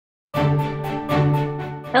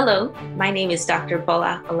Hello, my name is Dr.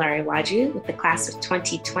 Bola Olariwaju with the class of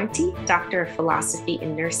 2020, Doctor of Philosophy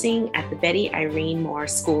in Nursing at the Betty Irene Moore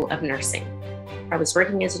School of Nursing. I was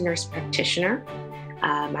working as a nurse practitioner.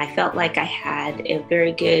 I felt like I had a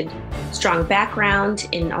very good, strong background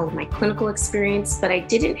in all of my clinical experience, but I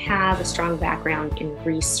didn't have a strong background in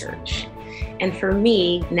research. And for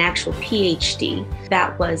me, an actual PhD,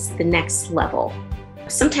 that was the next level.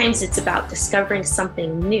 Sometimes it's about discovering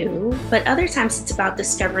something new, but other times it's about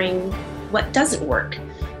discovering what doesn't work,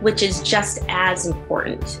 which is just as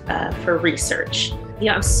important for research.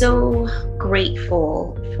 I'm so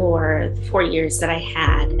grateful for the 4 years that I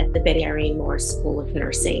had at the Betty Irene Moore School of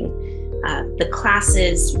Nursing. The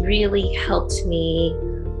classes really helped me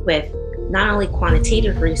with not only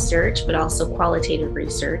quantitative research, but also qualitative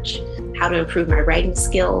research, how to improve my writing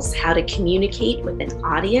skills, how to communicate with an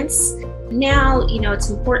audience. Now, it's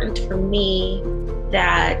important for me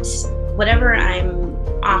that whatever I'm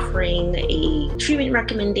offering a treatment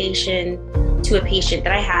recommendation to a patient,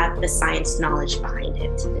 that I have the science knowledge behind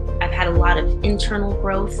it. I've had a lot of internal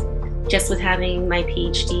growth just with having my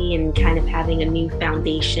PhD and kind of having a new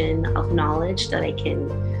foundation of knowledge that I can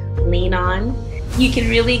lean on. You can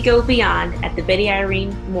really go beyond at the Betty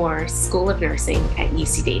Irene Moore School of Nursing at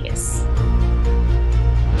UC Davis.